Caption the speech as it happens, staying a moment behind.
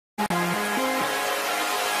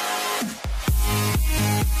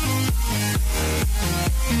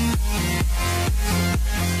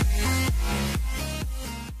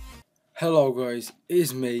Hello guys,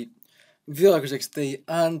 it's me, VLXD,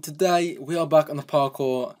 and today we are back on the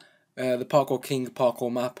Parkour King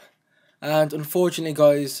parkour map. And unfortunately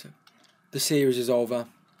guys, the series is over.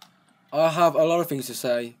 I have a lot of things to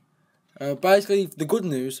say. Basically, the good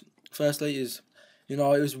news, firstly, is, it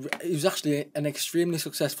was actually an extremely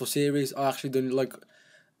successful series. I actually done like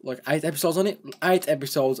 8 episodes on it. 8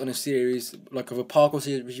 episodes on a series, like of a parkour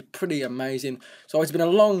series, which is pretty amazing. So it's been a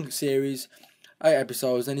long series, 8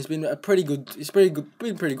 episodes, and it's been a pretty good.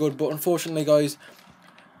 Been pretty good. But unfortunately, guys,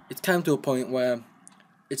 it came to a point where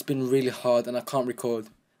it's been really hard, and I can't record,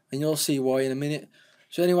 and you'll see why in a minute.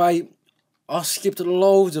 So anyway, I skipped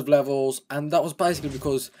loads of levels, and that was basically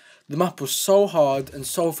because the map was so hard and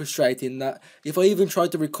so frustrating that if I even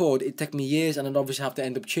tried to record, it'd take me years, and I'd obviously have to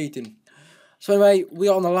end up cheating. So anyway, we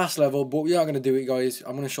are on the last level, but we are going to do it, guys.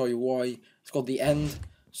 I'm going to show you why. It's called the end.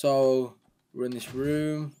 So we're in this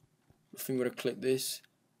room. I think we're going to click this.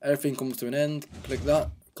 Everything comes to an end. Click that.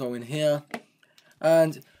 Go in here.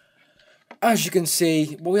 And as you can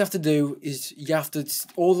see, what we have to do is you have to,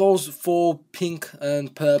 all those 4 pink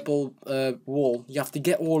and purple wall, you have to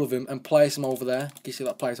get all of them and place them over there. You see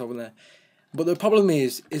that place over there? But the problem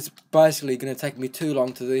is, it's basically going to take me too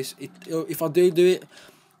long to this. If I do it,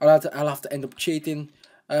 I'll have to end up cheating,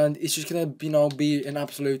 and it's just gonna be an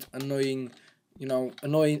absolute annoying,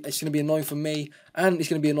 It's gonna be annoying for me, and it's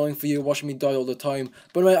gonna be annoying for you watching me die all the time.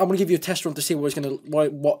 But anyway, I'm gonna give you a test run to see what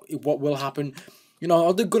will happen.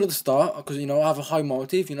 I'll do good at the start because I have a high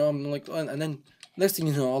motive. I'm like, and then next thing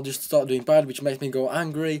you know, I'll just start doing bad, which makes me go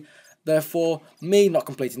angry. Therefore, me not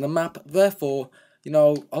completing the map. Therefore,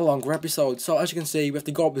 a longer episode. So as you can see, we have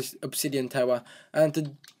to go up this obsidian tower, and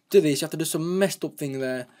to do this, you have to do some messed up thing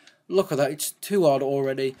there. Look at that, it's too hard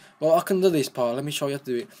already. Well, I can do this part, let me show you how to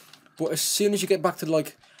do it. But as soon as you get back to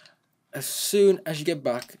look at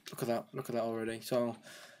that already. So,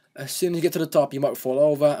 as soon as you get to the top, you might fall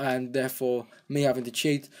over, and therefore, me having to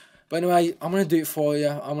cheat. But anyway, I'm going to do it for you.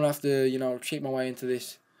 I'm going to have to, cheat my way into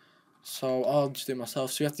this. So, I'll just do it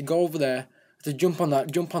myself. So, you have to go over there, have to jump on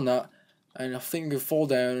that. And I think you'll fall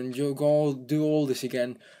down and you'll go do all this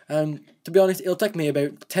again. And to be honest, it'll take me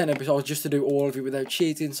about 10 episodes just to do all of it without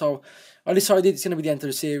cheating. So I decided it's going to be the end of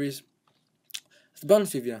the series. To be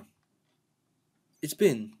honest with you, it's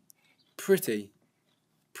been pretty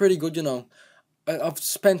good, I've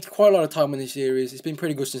spent quite a lot of time on this series. It's been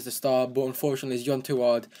pretty good since the start, but unfortunately it's gone too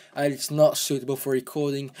hard and it's not suitable for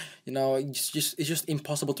recording. It's just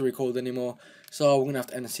impossible to record anymore. So we're gonna have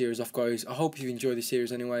to end the series off, guys. I hope you enjoyed the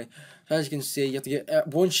series anyway. So as you can see, you have to get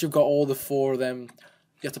once you've got all the 4 of them,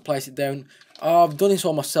 you have to place it down. I've done this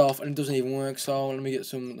all myself and it doesn't even work. So let me get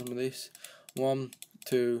some of this. 1,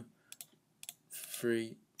 2,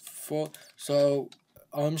 3, 4. So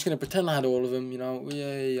I'm just going to pretend I had all of them,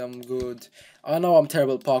 yay, I'm good. I know I'm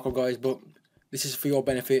terrible at parkour, guys, but this is for your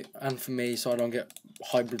benefit and for me, so I don't get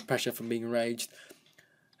high blood pressure from being enraged.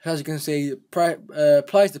 As you can see, place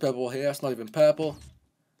the purple here, that's not even purple.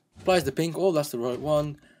 Place the pink, oh, that's the right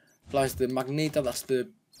one. Place the magneto, that's the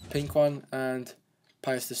pink one, and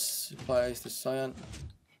place the cyan.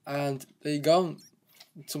 And there you go.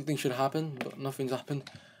 Something should happen, but nothing's happened.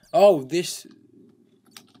 Oh, that's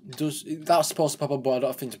supposed to pop up, but I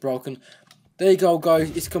don't think it's broken. There you go, guys,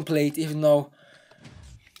 it's complete, even though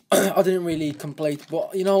I didn't really complete,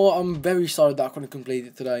 but you know what, I'm very sorry that I couldn't complete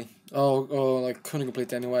it today. Like couldn't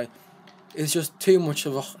complete it anyway. It's just too much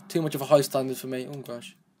of a high standard for me. Oh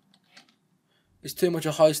gosh. It's too much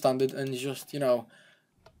of a high standard, and it's just,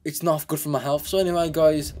 it's not good for my health. So anyway,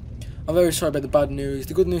 guys, I'm very sorry about the bad news.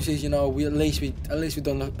 The good news is, we at least we've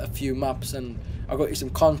done a few maps, and I got you some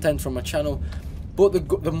content from my channel. But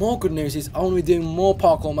the more good news is I'm gonna be doing more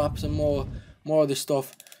parkour maps and more of this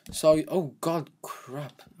stuff. So oh god,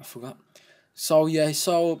 crap, I forgot. So yeah,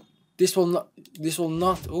 so this will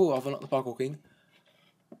not. Oh, I've unlocked the Parkour King.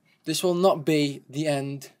 This will not be the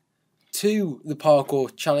end to the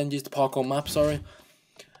parkour challenges, the parkour map. Sorry,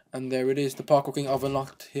 and there it is, the Parkour King. I've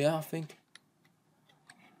unlocked here, I think.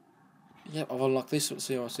 Yep, I've unlocked this. Let's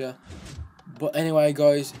see what's here. But anyway,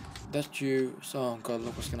 guys, that's you. So oh god,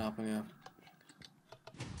 look what's gonna happen here.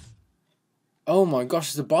 Oh my gosh,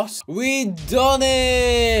 it's the boss. We done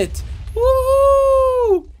it!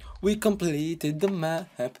 Woohoo! We completed the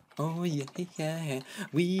map. Oh yeah.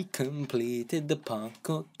 We completed the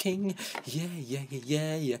Parkour King.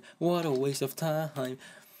 Yeah. What a waste of time.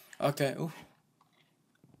 Okay. Ooh.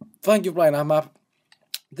 Thank you for playing that map.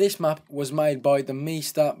 This map was made by the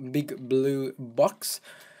Mista Big Blue Box.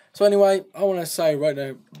 So anyway, I want to say right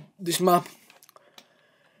now, this map,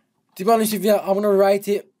 to be honest with you, I want to rate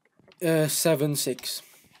it 7/6.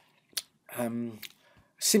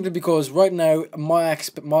 simply because right now my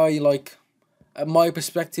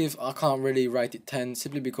perspective, I can't really rate it 10,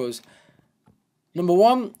 simply because number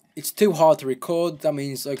one, it's too hard to record. That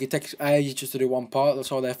means like it takes ages just to do one part,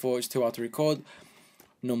 so therefore it's too hard to record.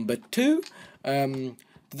 Number two, the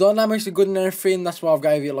dynamics are good and everything. That's why I've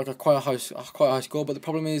gave it like a quite a high score. But the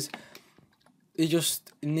problem is, it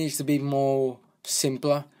needs to be more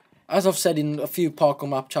simpler. As I've said in a few parkour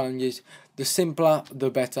map challenges, the simpler the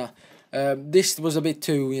better. This was a bit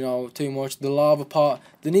too much. The lava part,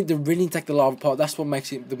 they need to really take the lava part. That's what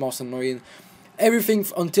makes it the most annoying. Everything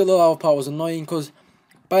until the lava part was annoying, because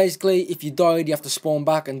basically if you died you have to spawn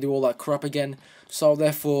back and do all that crap again. So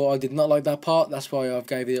therefore I did not like that part. That's why I've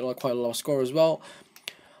gave it like quite a low score as well.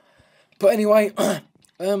 But anyway,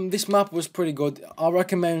 this map was pretty good. I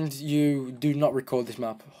recommend you do not record this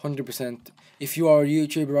map, 100%. If you are a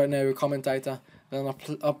YouTuber right now, a commentator, then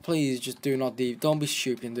please just don't be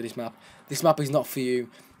stupid into this map. This map is not for you.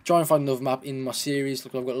 Try and find another map in my series.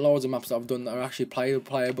 Look, I've got loads of maps that I've done that are actually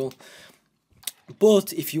playable.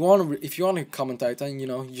 But if you want a commentator and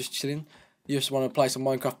you're just chilling, you just want to play some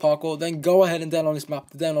Minecraft parkour, then go ahead and download this map.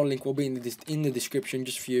 The download link will be in the description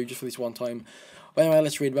just for you, just for this one time. But anyway,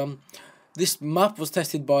 let's read them. This map was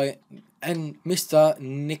tested by Mr.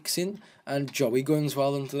 Nixon and Joey Guns.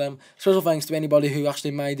 Well done to them. Special thanks to anybody who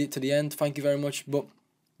actually made it to the end. Thank you very much. But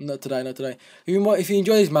not today. If you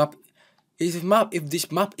enjoy this map, if this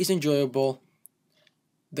map is enjoyable,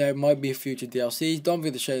 there might be a future DLC. Don't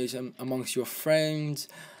forget to share this amongst your friends.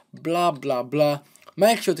 Blah blah blah.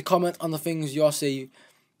 Make sure to comment on the things you see.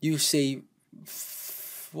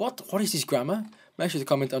 What is this grammar? Make sure to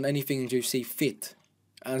comment on anything you see fit,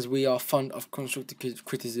 as we are fond of constructive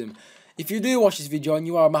criticism. If you do watch this video and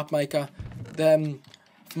you are a map maker, then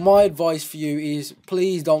my advice for you is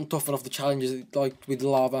please don't toughen off the challenges like with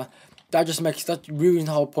lava. That ruins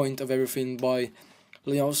the whole point of everything by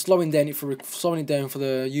slowing it down for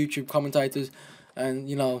the YouTube commentators, and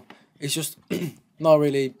it's just not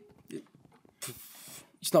really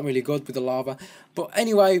good with the lava. But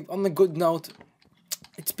anyway, on the good note,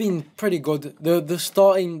 it's been pretty good. The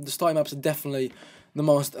starting maps are definitely the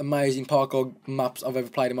most amazing parkour maps I've ever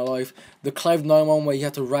played in my life. The Cloud9 one where you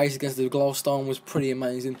had to race against the glowstone was pretty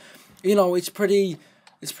amazing. It's pretty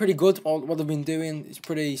good what they've been doing. It's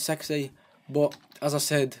pretty sexy, but as I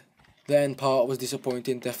said, the end part was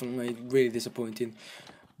disappointing, definitely really disappointing.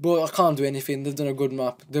 But I can't do anything. They've done a good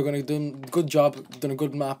map. They're gonna do a good job. They've done a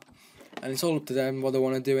good map, and it's all up to them what they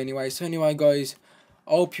want to do anyway. So anyway, guys,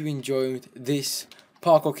 I hope you enjoyed this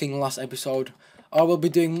Parkour King last episode. I will be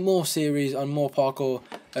doing more series on more parkour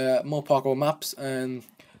maps, and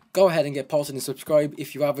go ahead and get posted and subscribe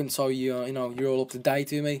if you haven't, so you're all up to date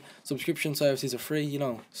to me. Subscription services are free,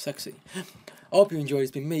 sexy. I hope you enjoyed.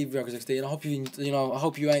 It's been me, Parkour16, and I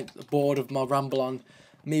hope you ain't bored of me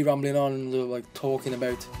rambling on and like talking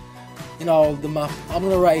about the map. I'm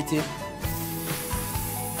gonna rate it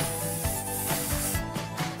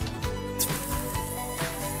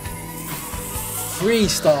 3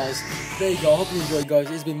 stars. There you go. I hope you enjoyed,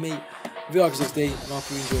 guys. It's been me, Parkour16, and I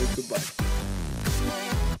hope you enjoyed. Goodbye.